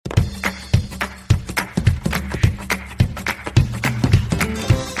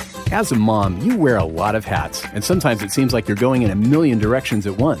As a mom, you wear a lot of hats, and sometimes it seems like you're going in a million directions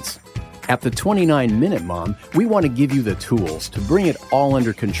at once. At the 29-Minute Mom, we want to give you the tools to bring it all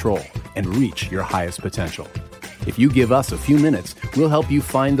under control and reach your highest potential. If you give us a few minutes, we'll help you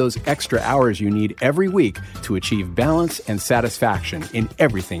find those extra hours you need every week to achieve balance and satisfaction in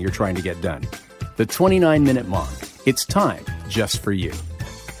everything you're trying to get done. The 29-Minute Mom. It's time just for you.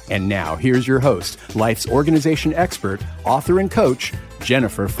 And now, here's your host, life's organization expert, author and coach,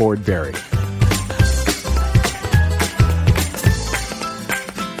 Jennifer Ford Berry.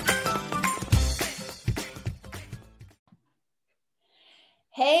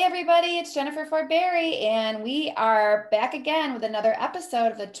 Hey everybody, it's Jennifer Ford Berry, and we are back again with another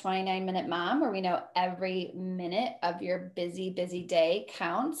episode of the 29-Minute Mom, where we know every minute of your busy day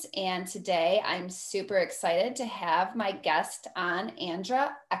counts. And today I'm super excited to have my guest on,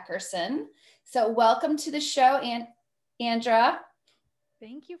 Andra Erickson. So welcome to the show, Andra.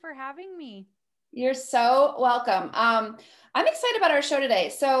 Thank you for having me. You're so welcome. I'm excited about our show today.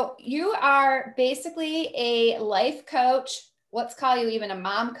 So you are basically a life coach. Let's call you even a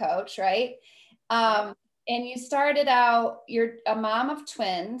mom coach, right? And you started out, you're a mom of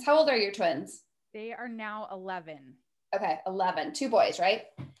twins. How old are your twins? They are now 11. Okay, 11. Two boys, right?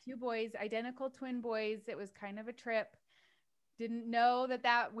 Two boys, identical twin boys. It was kind of a trip. Didn't know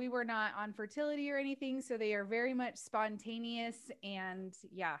that we were not on fertility or anything. So they are very much spontaneous. And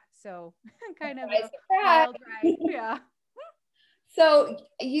yeah, so kind of a wild ride. Yeah. So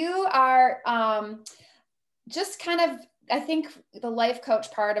you are just kind of, I think the life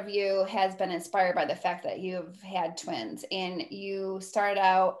coach part of you has been inspired by the fact that you've had twins, and you started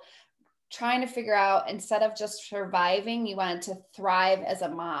out trying to figure out, instead of just surviving, you wanted to thrive as a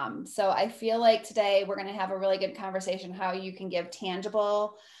mom. So I feel like today we're going to have a really good conversation, how you can give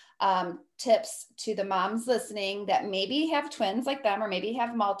tangible tips to the moms listening that maybe have twins like them, or maybe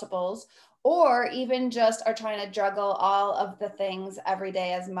have multiples, or even just are trying to juggle all of the things every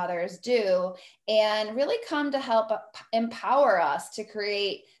day as mothers do, and really come to help empower us to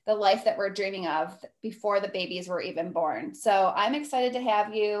create the life that we're dreaming of before the babies were even born. So I'm excited to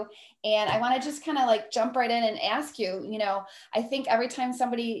have you. And I want to just kind of like jump right in and ask you, I think every time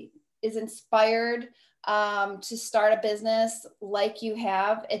somebody is inspired to start a business like you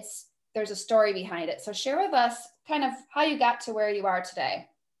have, there's a story behind it. So share with us kind of how you got to where you are today.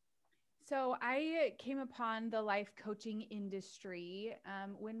 So I came upon the life coaching industry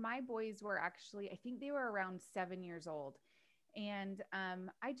when my boys were actually, I think they were around 7 years old. And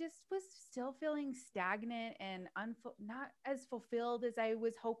I just was still feeling stagnant and not as fulfilled as I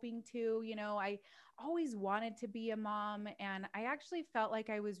was hoping to. I always wanted to be a mom, and I actually felt like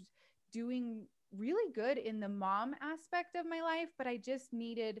I was doing really good in the mom aspect of my life, but I just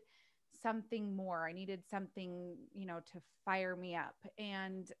needed something more. I needed something, to fire me up.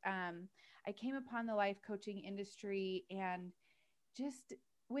 And I came upon the life coaching industry, and just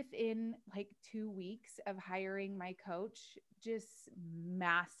within like 2 weeks of hiring my coach, just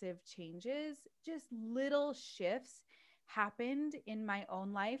massive changes, just little shifts happened in my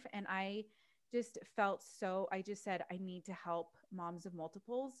own life. And I just I just said, I need to help moms of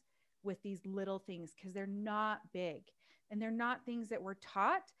multiples with these little things, because they're not big and they're not things that we're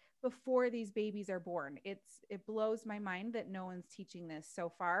taught before these babies are born. It blows my mind that no one's teaching this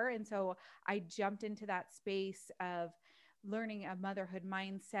so far. And so I jumped into that space of learning a motherhood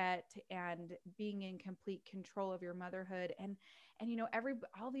mindset and being in complete control of your motherhood. And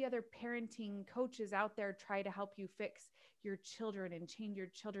all the other parenting coaches out there try to help you fix your children and change your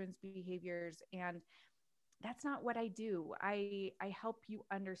children's behaviors. And that's not what I do. I help you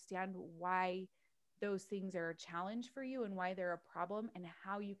understand why those things are a challenge for you and why they're a problem, and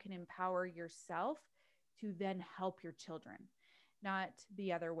how you can empower yourself to then help your children, not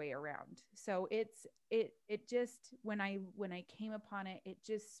the other way around. So it just, when I came upon it, it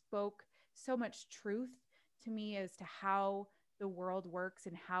just spoke so much truth to me as to how the world works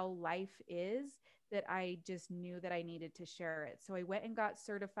and how life is, that I just knew that I needed to share it. So I went and got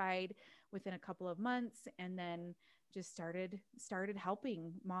certified within a couple of months, and then just started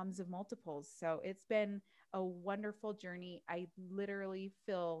helping moms of multiples. So it's been a wonderful journey. I literally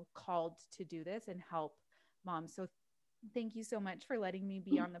feel called to do this and help moms. So thank you so much for letting me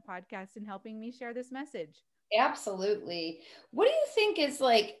be on the podcast and helping me share this message. Absolutely. What do you think is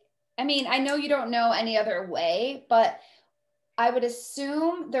I know you don't know any other way, but I would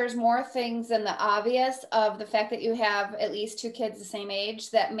assume there's more things than the obvious of the fact that you have at least two kids the same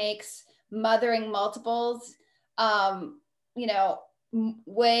age that makes mothering multiples,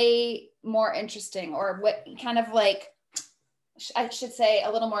 way more interesting, or what kind of I should say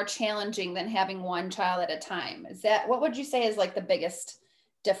a little more challenging than having one child at a time. What would you say is like the biggest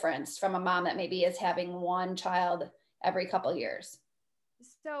difference from a mom that maybe is having one child every couple years?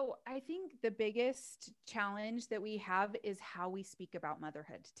 So I think the biggest challenge that we have is how we speak about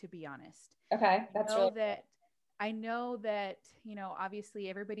motherhood, to be honest. Okay, I that's know really that I know that, obviously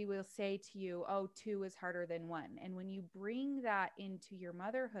everybody will say to you, oh, two is harder than one. And when you bring that into your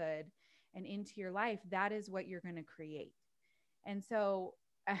motherhood and into your life, that is what you're going to create. And so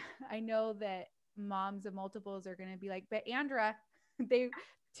I know that moms of multiples are going to be like, but Andra, they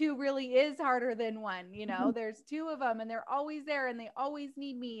two really is harder than one. There's two of them and they're always there and they always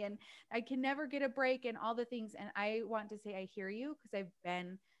need me and I can never get a break and all the things. And I want to say, I hear you because I've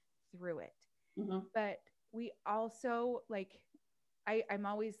been through it. Mm-hmm. But we also I'm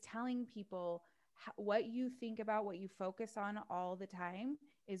always telling people what you think about, what you focus on all the time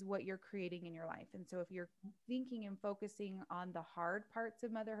is what you're creating in your life. And so if you're thinking and focusing on the hard parts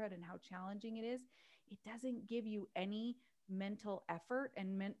of motherhood and how challenging it is, it doesn't give you any mental effort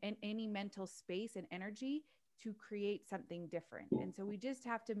and any mental space and energy to create something different. And so we just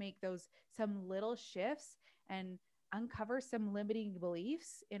have to make some little shifts and uncover some limiting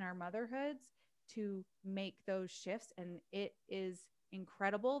beliefs in our motherhoods to make those shifts. And it is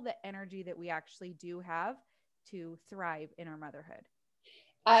incredible the energy that we actually do have to thrive in our motherhood.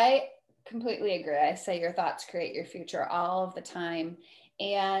 I completely agree. I say your thoughts create your future all of the time.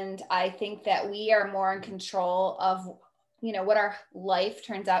 And I think that we are more in control of, what our life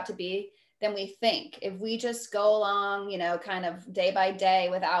turns out to be than we think. If we just go along, kind of day by day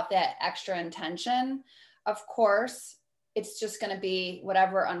without that extra intention, of course, it's just going to be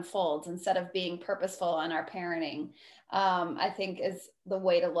whatever unfolds instead of being purposeful in our parenting. I think is the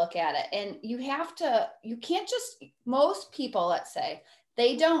way to look at it. And you can't just, most people, let's say,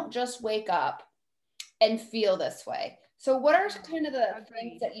 they don't just wake up and feel this way. So what are kind of the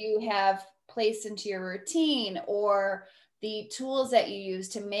things that you have placed into your routine or the tools that you use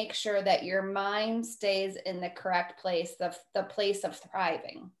to make sure that your mind stays in the correct place, the place of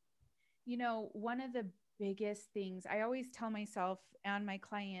thriving? One of the biggest things I always tell myself and my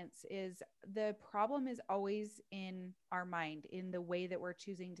clients is the problem is always in our mind, in the way that we're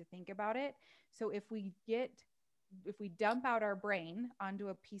choosing to think about it. So if we dump out our brain onto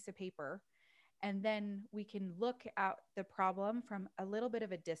a piece of paper, and then we can look at the problem from a little bit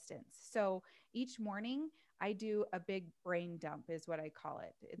of a distance. So each morning I do a big brain dump is what I call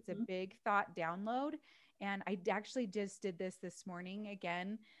it. It's a big thought download. And I actually just did this morning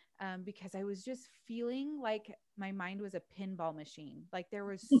again, because I was just feeling like my mind was a pinball machine. Like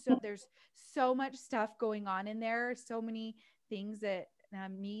there's so much stuff going on in there, so many things that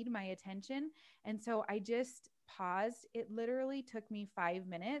need my attention. And so I just paused. It literally took me 5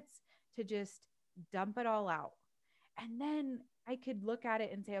 minutes to just dump it all out. And then I could look at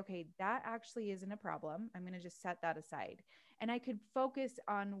it and say, okay, that actually isn't a problem. I'm going to just set that aside. And I could focus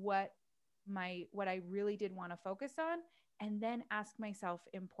on what I really did want to focus on, and then ask myself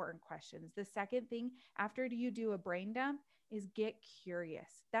important questions. The second thing after you do a brain dump is get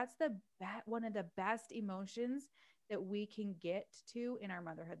curious. That's one of the best emotions that we can get to in our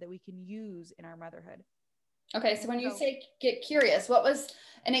motherhood, that we can use in our motherhood. Okay. So when you say get curious, what was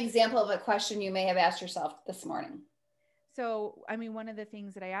an example of a question you may have asked yourself this morning? So, one of the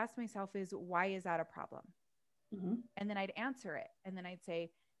things that I asked myself is, why is that a problem? Mm-hmm. And then I'd answer it. And then I'd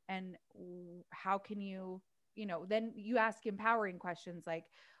say, and how can you, then you ask empowering questions like,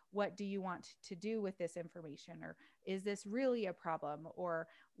 what do you want to do with this information? Or is this really a problem? Or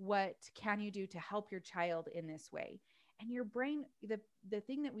what can you do to help your child in this way? And your brain, the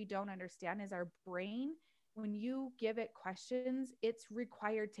thing that we don't understand is our brain, when you give it questions, it's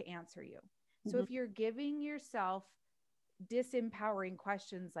required to answer you. So if you're giving yourself disempowering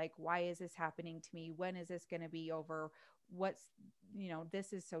questions like, why is this happening to me? When is this going to be over? What's,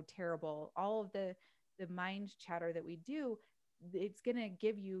 this is so terrible. All of the mind chatter that we do, it's going to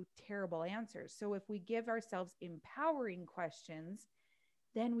give you terrible answers. So if we give ourselves empowering questions,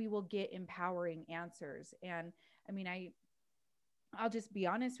 then we will get empowering answers. And I'll just be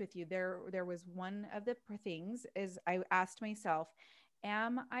honest with you. There was one of the things is I asked myself,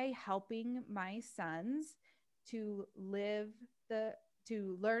 am I helping my sons to learn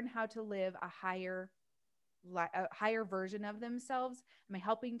how to live a higher version of themselves? Am I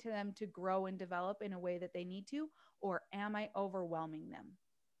helping them to grow and develop in a way that they need to, or am I overwhelming them?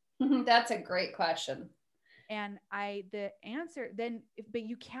 That's a great question. And the answer then, but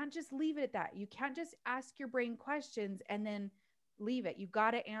you can't just leave it at that. You can't just ask your brain questions and then leave it. You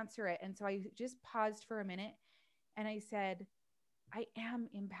got to answer it. And so I just paused for a minute and I said, I am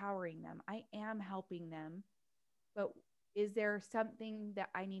empowering them. I am helping them. But is there something that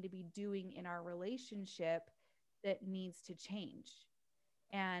I need to be doing in our relationship that needs to change?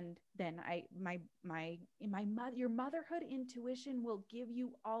 And then your motherhood intuition will give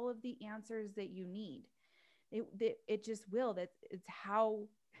you all of the answers that you need. It just will. It's how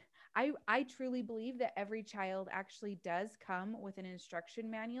I truly believe that every child actually does come with an instruction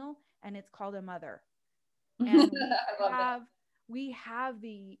manual, and it's called a mother. And we have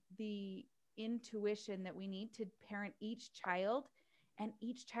the intuition that we need to parent each child, and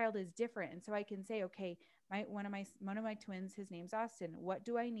each child is different. And so I can say, okay, one of my twins, his name's Austin. What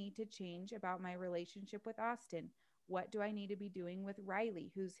do I need to change about my relationship with Austin? What do I need to be doing with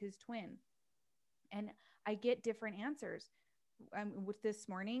Riley, who's his twin? And I get different answers. With this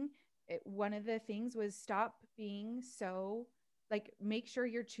morning, one of the things was stop being so, like, make sure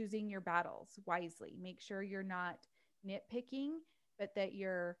you're choosing your battles wisely. Make sure you're not nitpicking, but that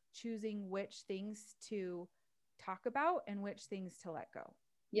you're choosing which things to talk about and which things to let go.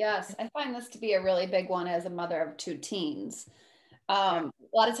 Yes, I find this to be a really big one as a mother of two teens. A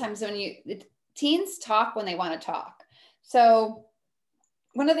lot of times teens talk when they want to talk. So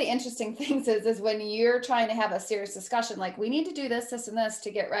one of the interesting things is when you're trying to have a serious discussion, like we need to do this, this, and this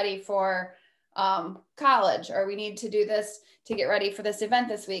to get ready for college, or we need to do this to get ready for this event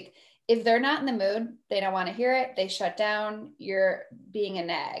this week. If they're not in the mood, they don't want to hear it, they shut down, you're being a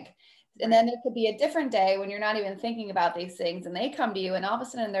nag. And then there could be a different day when you're not even thinking about these things and they come to you and all of a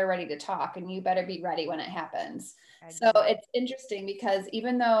sudden they're ready to talk, and you better be ready when it happens. Exactly. So it's interesting because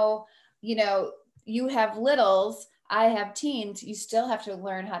even though, you have littles, I have teens, you still have to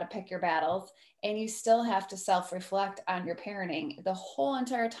learn how to pick your battles, and you still have to self-reflect on your parenting the whole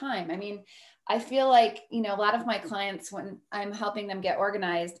entire time. I mean, I feel like, a lot of my clients, when I'm helping them get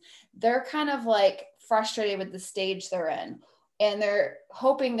organized, they're kind of like frustrated with the stage they're in. And they're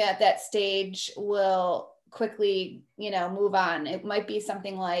hoping that stage will quickly, move on. It might be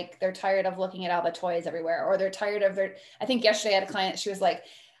something like they're tired of looking at all the toys everywhere, or they're tired of I think yesterday I had a client, she was like,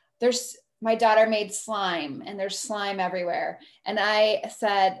 my daughter made slime and there's slime everywhere. And I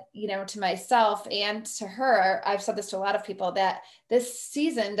said, to myself and to her, I've said this to a lot of people, that this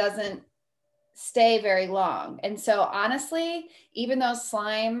season doesn't stay very long. And so honestly, even though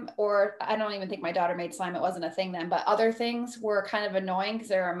slime, or I don't even think my daughter made slime, it wasn't a thing then, but other things were kind of annoying because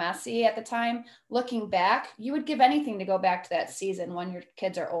they were messy at the time. Looking back, you would give anything to go back to that season when your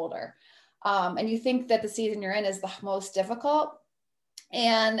kids are older. And you think that the season you're in is the most difficult.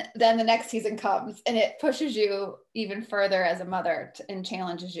 And then the next season comes and it pushes you even further as a mother and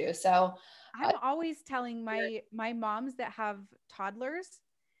challenges you. So I'm always telling my moms that have toddlers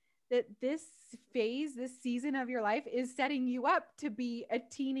that this season of your life is setting you up to be a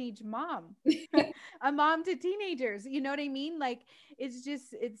teenage mom, a mom to teenagers. You know what I mean? Like, it's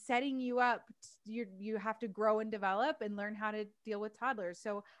setting you up. You have to grow and develop and learn how to deal with toddlers.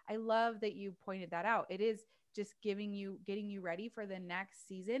 So I love that you pointed that out. It is just getting you ready for the next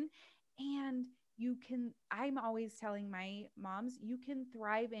season. And I'm always telling my moms, you can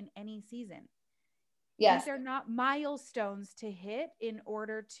thrive in any season. Yes. These are not milestones to hit in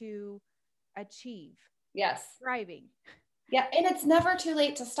order to achieve. Yes. Thriving. Yeah. And it's never too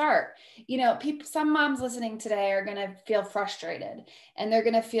late to start. Some moms listening today are going to feel frustrated, and they're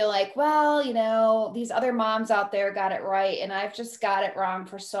going to feel like, well, these other moms out there got it right, and I've just got it wrong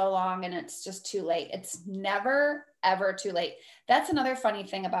for so long, and it's just too late. It's never, ever too late. That's another funny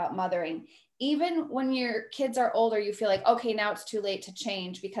thing about mothering. Even when your kids are older, you feel like, okay, now it's too late to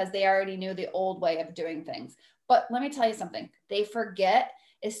change because they already knew the old way of doing things. But let me tell you something, they forget.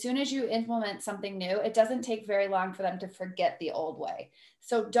 As soon as you implement something new, it doesn't take very long for them to forget the old way.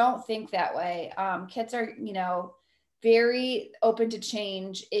 So don't think that way. Kids are, very open to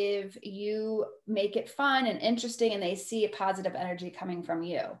change if you make it fun and interesting and they see a positive energy coming from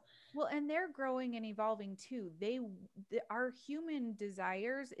you. Well, and they're growing and evolving too. Our human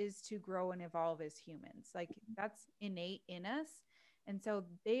desires is to grow and evolve as humans. Like, that's innate in us. And so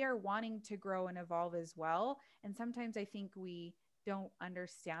they are wanting to grow and evolve as well. And sometimes I think we don't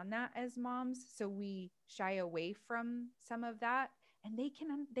understand that as moms. So we shy away from some of that, and they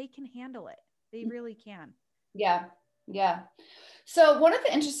can handle it. They really can. Yeah. Yeah. So one of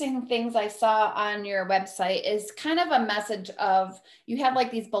the interesting things I saw on your website is kind of a message of, you have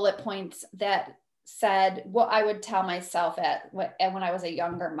like these bullet points that said what I would tell myself when I was a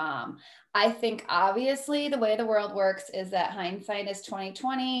younger mom. I think obviously the way the world works is that hindsight is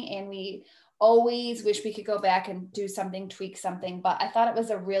 20/20, and we always wish we could go back and do something, tweak something. But I thought it was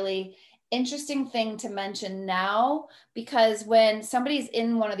a really interesting thing to mention now, because when somebody's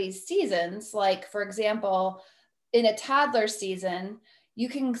in one of these seasons, like for example, in a toddler season, you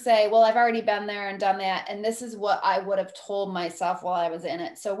can say, well, I've already been there and done that, and this is what I would have told myself while I was in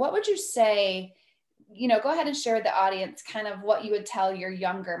it. So what would you say go ahead and share with the audience kind of what you would tell your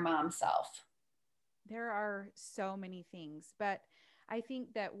younger mom self. There are so many things, but I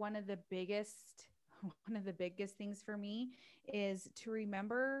think that one of the biggest things for me is to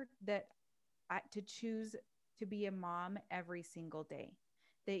remember that to choose to be a mom every single day,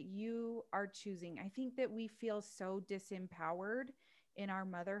 that you are choosing. I think that we feel so disempowered in our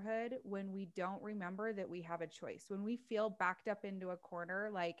motherhood when we don't remember that we have a choice, when we feel backed up into a corner,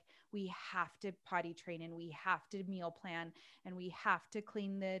 like we have to potty train and we have to meal plan and we have to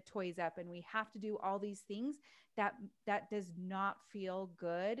clean the toys up and we have to do all these things. That does not feel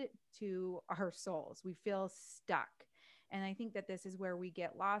good to our souls. We feel stuck. And I think that this is where we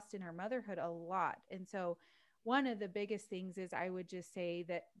get lost in our motherhood a lot. And so one of the biggest things is I would just say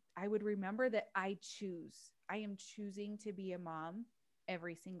that I would remember that I am choosing to be a mom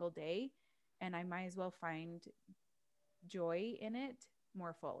every single day. And I might as well find joy in it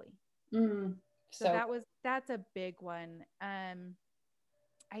more fully. So that's a big one.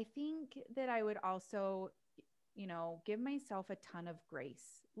 I think that I would also, give myself a ton of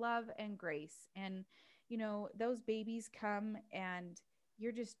grace, love and grace. And, those babies come and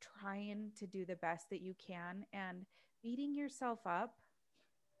you're just trying to do the best that you can. And beating yourself up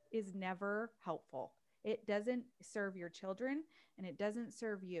is never helpful. It doesn't serve your children and it doesn't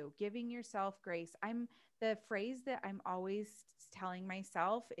serve you. Giving yourself grace. The phrase that I'm always telling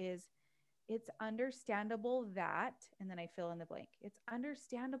myself is, it's understandable that, and then I fill in the blank. It's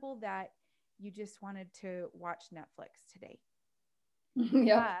understandable that you just wanted to watch Netflix today.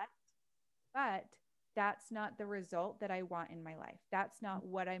 Yeah. But that's not the result that I want in my life. That's not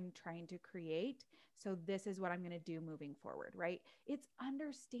what I'm trying to create. So this is what I'm going to do moving forward, right? It's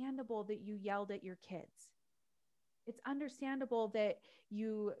understandable that you yelled at your kids. It's understandable that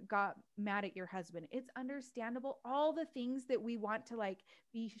you got mad at your husband. It's understandable. All the things that we want to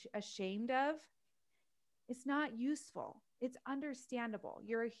be ashamed of, it's not useful. It's understandable.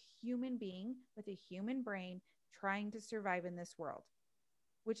 You're a human being with a human brain trying to survive in this world,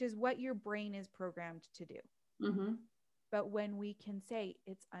 which is what your brain is programmed to do. Mm-hmm. But when we can say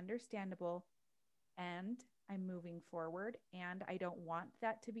it's understandable and I'm moving forward and I don't want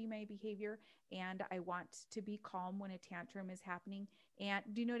that to be my behavior and I want to be calm when a tantrum is happening. And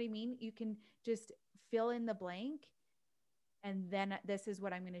do you know what I mean? You can just fill in the blank and then this is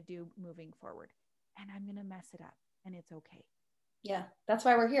what I'm going to do moving forward. And I'm going to mess it up and it's okay. Yeah. That's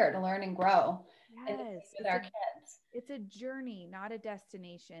why we're here, to learn and grow. Yes. With our kids. It's a journey, not a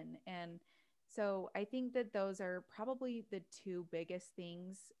destination. And so I think that those are probably the two biggest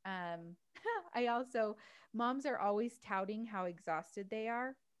things. Moms are always touting how exhausted they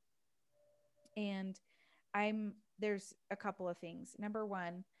are. And there's a couple of things. Number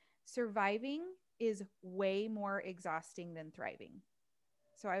one, surviving is way more exhausting than thriving.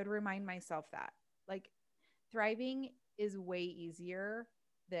 So I would remind myself that thriving is way easier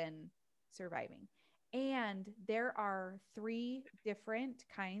than surviving. And there are 3 different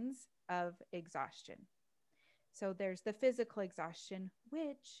kinds of exhaustion. So there's the physical exhaustion,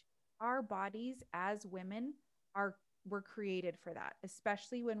 which our bodies as women were created for that,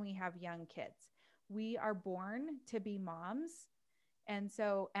 especially when we have young kids. We are born to be moms. And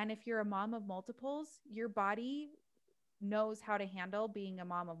if you're a mom of multiples, your body knows how to handle being a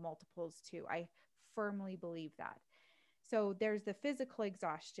mom of multiples too. I firmly believe that. So there's the physical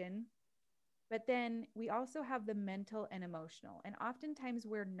exhaustion, but then we also have the mental and emotional. And oftentimes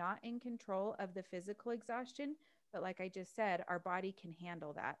we're not in control of the physical exhaustion, but like I just said, our body can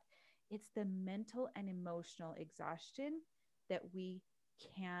handle that. It's the mental and emotional exhaustion that we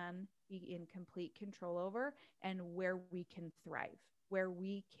can be in complete control over and where we can thrive, where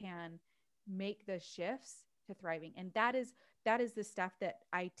we can make the shifts to thriving. And that is the stuff that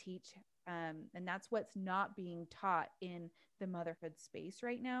I teach. And that's what's not being taught in the motherhood space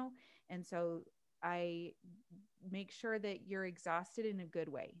right now. And so I make sure that you're exhausted in a good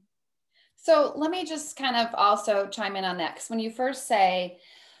way. So let me just kind of also chime in on that. Because when you first say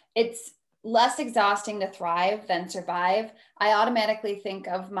it's less exhausting to thrive than survive, I automatically think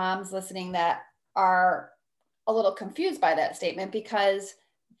of moms listening that are a little confused by that statement, because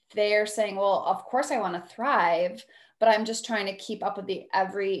they're saying, well, of course I want to thrive, but I'm just trying to keep up with the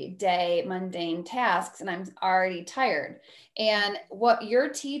everyday mundane tasks and I'm already tired. And what you're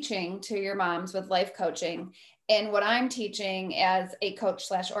teaching to your moms with life coaching and what I'm teaching as a coach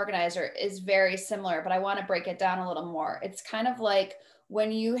 / organizer is very similar, but I want to break it down a little more. It's kind of like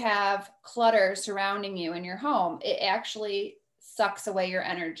when you have clutter surrounding you in your home, it actually sucks away your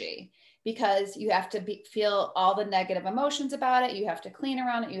energy, because you have to feel all the negative emotions about it. You have to clean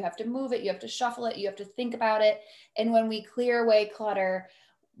around it. You have to move it. You have to shuffle it. You have to think about it. And when we clear away clutter,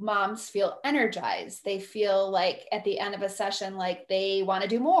 moms feel energized. They feel like at the end of a session, like they want to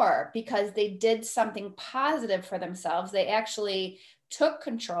do more because they did something positive for themselves. They actually took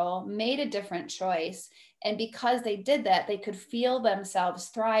control, made a different choice. And because they did that, they could feel themselves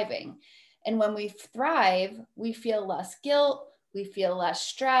thriving. And when we thrive, we feel less guilt, we feel less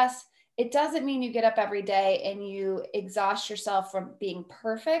stress. It doesn't mean you get up every day and you exhaust yourself from being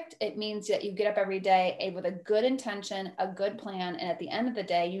perfect. It means that you get up every day with a good intention, a good plan. And at the end of the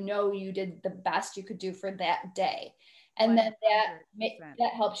day, you know you did the best you could do for that day. And then 100%.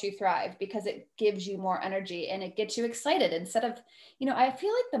 that helps you thrive because it gives you more energy and it gets you excited instead of, I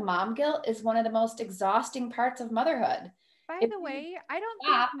feel like the mom guilt is one of the most exhausting parts of motherhood. By If the you way, I don't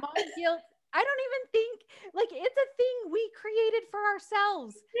stop, think mom guilt, I don't even think like it's a thing we created for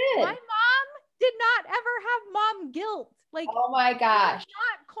ourselves. My did. mom did not ever have mom guilt. Like Oh my it gosh. was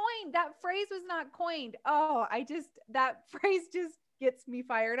not coined. That phrase was not coined. Oh, that phrase just gets me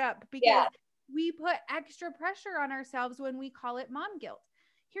fired up because Yeah. we put extra pressure on ourselves when we call it mom guilt.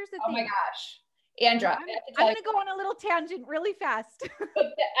 Here's the Oh my thing. gosh. Andra, I'm going to go on a little tangent really fast.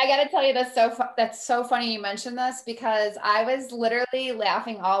 I got to tell you this. That's so funny you mentioned this because I was literally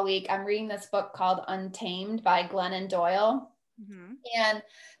laughing all week. I'm reading this book called Untamed by Glennon Doyle. Mm-hmm. And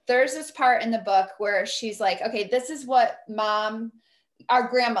there's this part in the book where she's like, okay, this is what our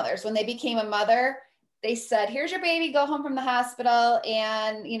grandmothers, when they became a mother, they said, here's your baby, go home from the hospital.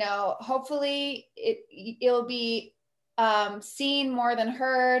 And, hopefully it'll be seen more than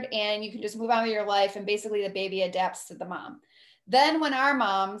heard. And you can just move on with your life. And basically the baby adapts to the mom. Then when our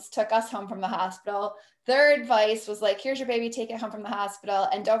moms took us home from the hospital, their advice was like, here's your baby, take it home from the hospital.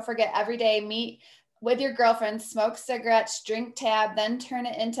 And don't forget every day, meet with your girlfriend, smoke cigarettes, drink tab, then turn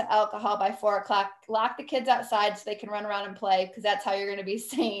it into alcohol by 4 o'clock, lock the kids outside so they can run around and play because that's how you're going to be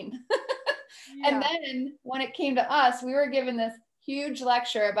sane. And Yeah. then when it came to us, we were given this huge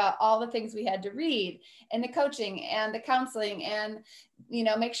lecture about all the things we had to read and the coaching and the counseling and,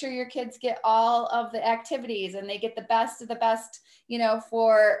 make sure your kids get all of the activities and they get the best of the best,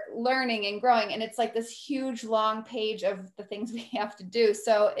 for learning and growing. And it's like this huge long page of the things we have to do.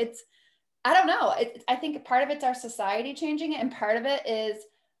 So I don't know. I think part of it's our society changing it, and part of it is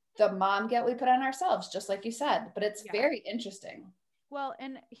the mom guilt we put on ourselves, just like you said. But it's very interesting. Well,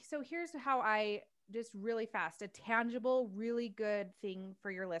 and so here's how I just really fast, a tangible, really good thing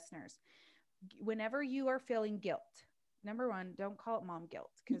for your listeners. Whenever you are feeling guilt, number one, don't call it mom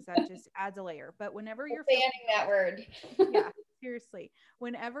guilt because that just adds a layer. But whenever you're feeling that word, yeah, seriously,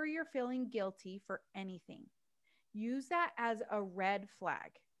 whenever you're feeling guilty for anything, use that as a red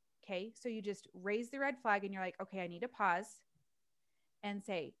flag. Okay. So you just raise the red flag and you're like, okay, I need to pause and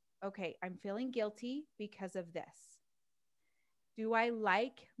say, okay, I'm feeling guilty because of this. Do I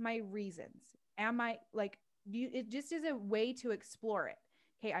like my reasons? Am I like, it just is a way to explore it.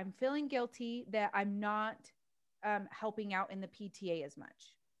 Okay. I'm feeling guilty that I'm not helping out in the PTA as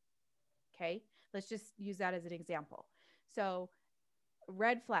much. Okay. Let's just use that as an example. So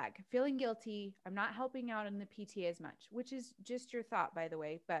red flag, feeling guilty. I'm not helping out in the PTA as much, which is just your thought, by the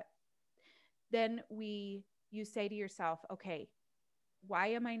way. But then you say to yourself, okay, why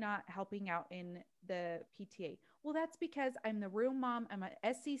am I not helping out in the PTA? Well, that's because I'm the room mom. I'm an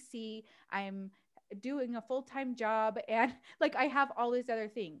SCC. I'm doing a full-time job. And like, I have all these other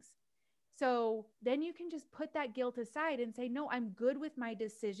things. So then you can just put that guilt aside and say, no, I'm good with my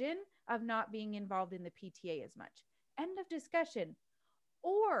decision of not being involved in the PTA as much. End of discussion.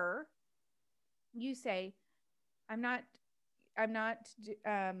 Or you say, I'm not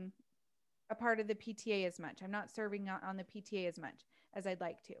a part of the PTA as much. I'm not serving on the PTA as much as I'd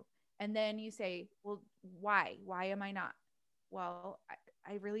like to. And then you say, well, why? Why am I not? Well,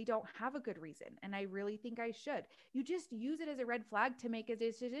 I really don't have a good reason. And I really think I should. You just use it as a red flag to make a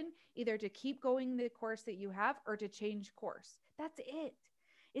decision, either to keep going the course that you have or to change course. That's it.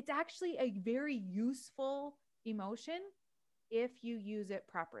 It's actually a very useful emotion if you use it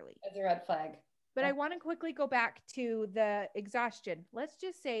properly. As a red flag. But I want to quickly go back to the exhaustion. Let's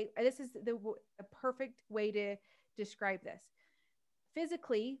just say this is the perfect way to describe this.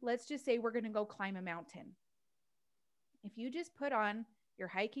 Physically, let's just say we're going to go climb a mountain. If you just put on your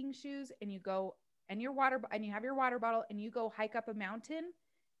hiking shoes and you go and your water and you have your water bottle and you go hike up a mountain,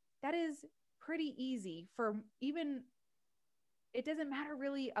 that is pretty easy for even. It doesn't matter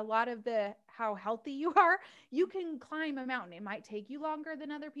really a lot of how healthy you are. You can climb a mountain. It might take you longer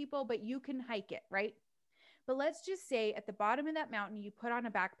than other people, but you can hike it, right? But let's just say at the bottom of that mountain, you put on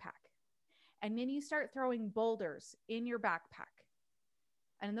a backpack and then you start throwing boulders in your backpack.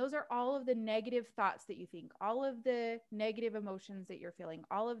 And those are all of the negative thoughts that you think, all of the negative emotions that you're feeling,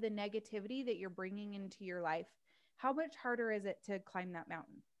 all of the negativity that you're bringing into your life. How much harder is it to climb that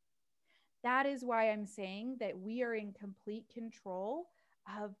mountain? That is why I'm saying that we are in complete control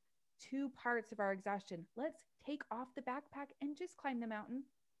of two parts of our exhaustion. Let's take off the backpack and just climb the mountain.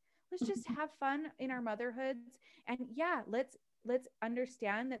 Let's just have fun in our motherhoods. And yeah, let's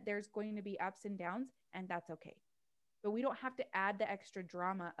understand that there's going to be ups and downs, and that's okay. But we don't have to add the extra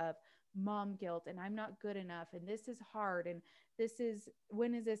drama of mom guilt and I'm not good enough and this is hard and this is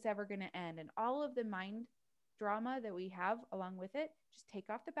when is this ever going to end, and all of the mind drama that we have along with it. Just take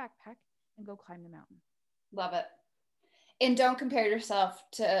off the backpack and go climb the mountain. Love it. And don't compare yourself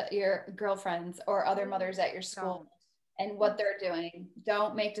to your girlfriends or other mothers at your school and what they're doing.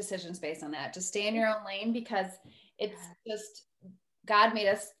 Don't make decisions based on that. Just stay in your own lane, because it's just, God made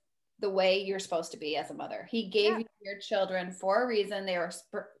us the way you're supposed to be as a mother. He gave you your children for a reason. They were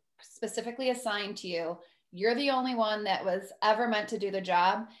specifically assigned to you. You're the only one that was ever meant to do the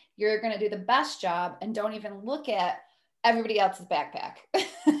job. You're going to do the best job, and don't even look at everybody else's backpack.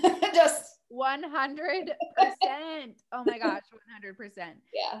 Just 100%. Oh my gosh, 100%.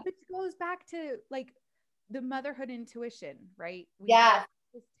 Yeah. Which goes back to like the motherhood intuition, right? We have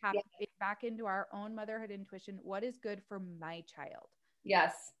to tap it back into our own motherhood intuition. What is good for my child?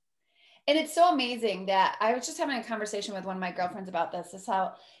 Yes. And it's so amazing that I was just having a conversation with one of my girlfriends about this, is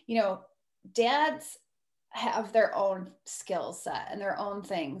how, dads have their own skill set and their own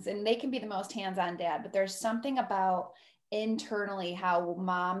things, and they can be the most hands-on dad, but there's something about internally how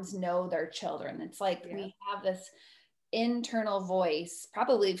moms know their children. It's like we have this internal voice,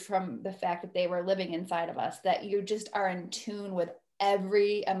 probably from the fact that they were living inside of us, that you just are in tune with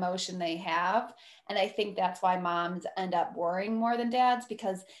every emotion they have. And I think that's why moms end up worrying more than dads,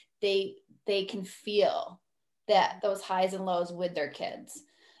 because they can feel that those highs and lows with their kids.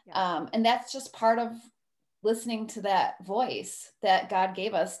 And that's just part of listening to that voice that God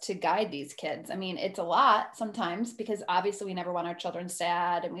gave us to guide these kids. I mean, it's a lot sometimes, because obviously we never want our children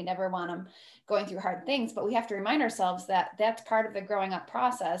sad and we never want them going through hard things, but we have to remind ourselves that that's part of the growing up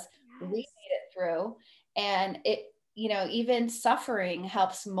process. We made it through, and it, even suffering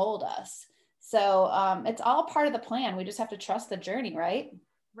helps mold us. So it's all part of the plan. We just have to trust the journey, right?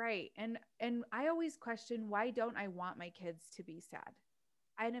 Right. And I always question, why don't I want my kids to be sad?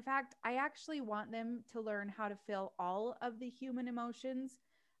 And in fact, I actually want them to learn how to feel all of the human emotions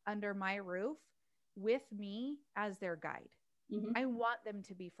under my roof with me as their guide. Mm-hmm. I want them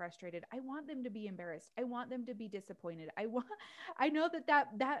to be frustrated. I want them to be embarrassed. I want them to be disappointed. I know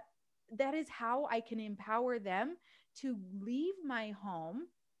that is how I can empower them to leave my home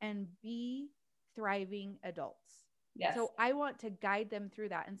and be thriving adults. Yes. So I want to guide them through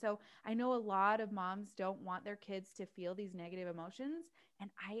that. And so I know a lot of moms don't want their kids to feel these negative emotions. And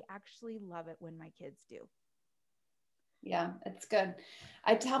I actually love it when my kids do. Yeah, it's good.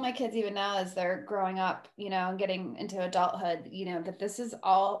 I tell my kids even now as they're growing up, and getting into adulthood, that this is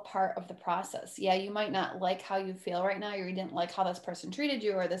all part of the process. Yeah, you might not like how you feel right now, or you didn't like how this person treated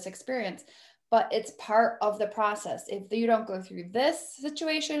you or this experience, but it's part of the process. If you don't go through this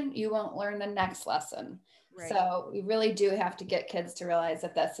situation, you won't learn the next lesson. Right. So we really do have to get kids to realize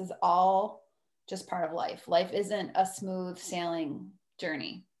that this is all just part of life. Life isn't a smooth sailing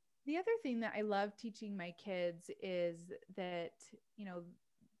journey. The other thing that I love teaching my kids is that,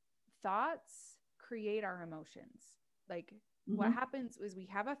 thoughts create our emotions. Like what happens is we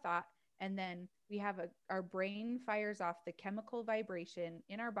have a thought, and then we have our brain fires off the chemical vibration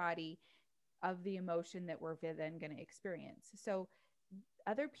in our body of the emotion that we're then going to experience. So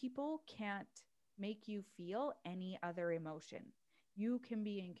other people can't make you feel any other emotion. You can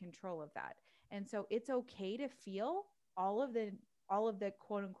be in control of that. And so it's okay to feel all of the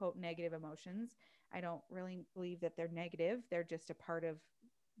quote unquote negative emotions. I don't really believe that they're negative. They're just a part of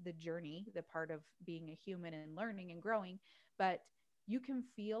the journey, the part of being a human and learning and growing. But you can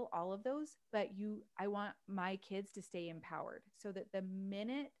feel all of those, but I want my kids to stay empowered so that the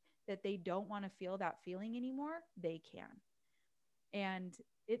minute that they don't want to feel that feeling anymore, they can. And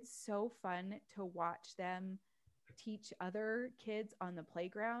it's so fun to watch them teach other kids on the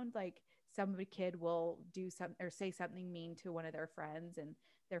playground. Like some kid will do something or say something mean to one of their friends, and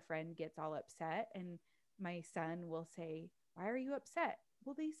their friend gets all upset. And my son will say, "Why are you upset?"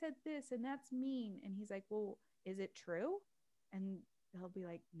 "Well, they said this and that's mean." And he's like, "Well, is it true?" And they'll be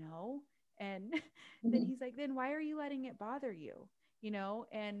like, "No." And then he's like, "Then why are you letting it bother you?"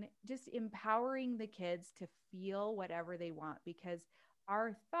 And just empowering the kids to feel whatever they want, because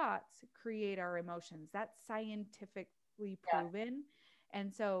our thoughts create our emotions. That's scientifically proven. Yeah.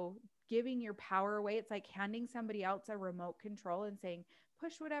 And so giving your power away, it's like handing somebody else a remote control and saying,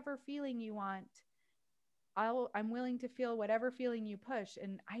 push whatever feeling you want. I'm willing to feel whatever feeling you push.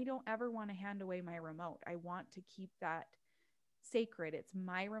 And I don't ever want to hand away my remote. I want to keep that sacred. It's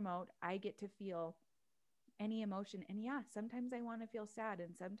my remote. I get to feel any emotion. And yeah, sometimes I want to feel sad,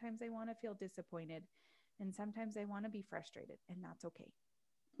 and sometimes I want to feel disappointed, and sometimes I want to be frustrated, and that's okay.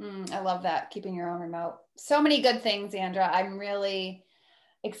 I love that. Keeping your own remote. So many good things, Andra. I'm really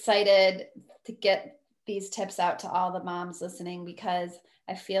excited to get these tips out to all the moms listening, because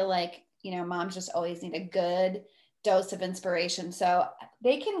I feel like, moms just always need a good dose of inspiration. So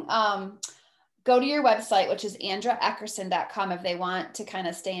they can go to your website, which is andraeckerson.com, if they want to kind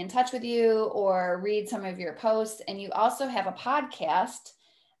of stay in touch with you or read some of your posts. And you also have a podcast.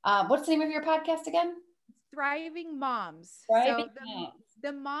 What's the name of your podcast again? Thriving Moms. Thriving Moms.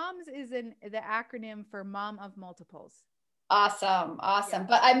 The moms is the acronym for Mom of Multiples. Awesome. Yeah.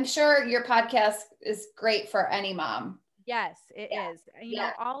 But I'm sure your podcast is great for any mom. Yes, it is. You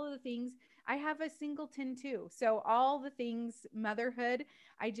know, all of the things. I have a singleton too. So all the things motherhood,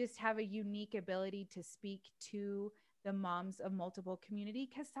 I just have a unique ability to speak to the moms of multiple community,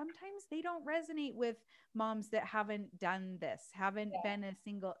 because sometimes they don't resonate with moms that haven't done this, haven't been a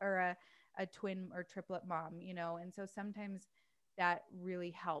single or a twin or triplet mom, and so sometimes that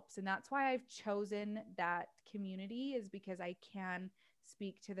really helps. And that's why I've chosen that community, is because I can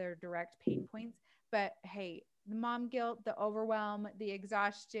speak to their direct pain points. But hey, the mom guilt, the overwhelm, the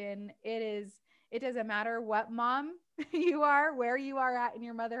exhaustion, it doesn't matter what mom you are, where you are at in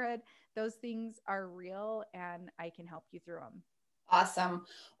your motherhood, those things are real, and I can help you through them. Awesome.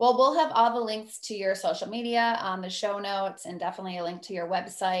 Well, we'll have all the links to your social media on the show notes, and definitely a link to your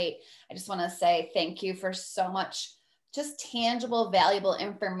website. I just want to say thank you for so much just tangible, valuable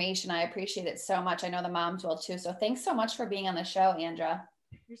information. I appreciate it so much. I know the moms will too. So thanks so much for being on the show, Andra.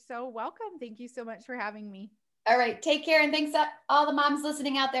 You're so welcome. Thank you so much for having me. All right. Take care. And thanks to all the moms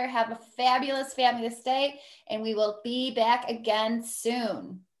listening out there. Have a fabulous day. And we will be back again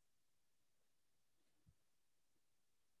soon.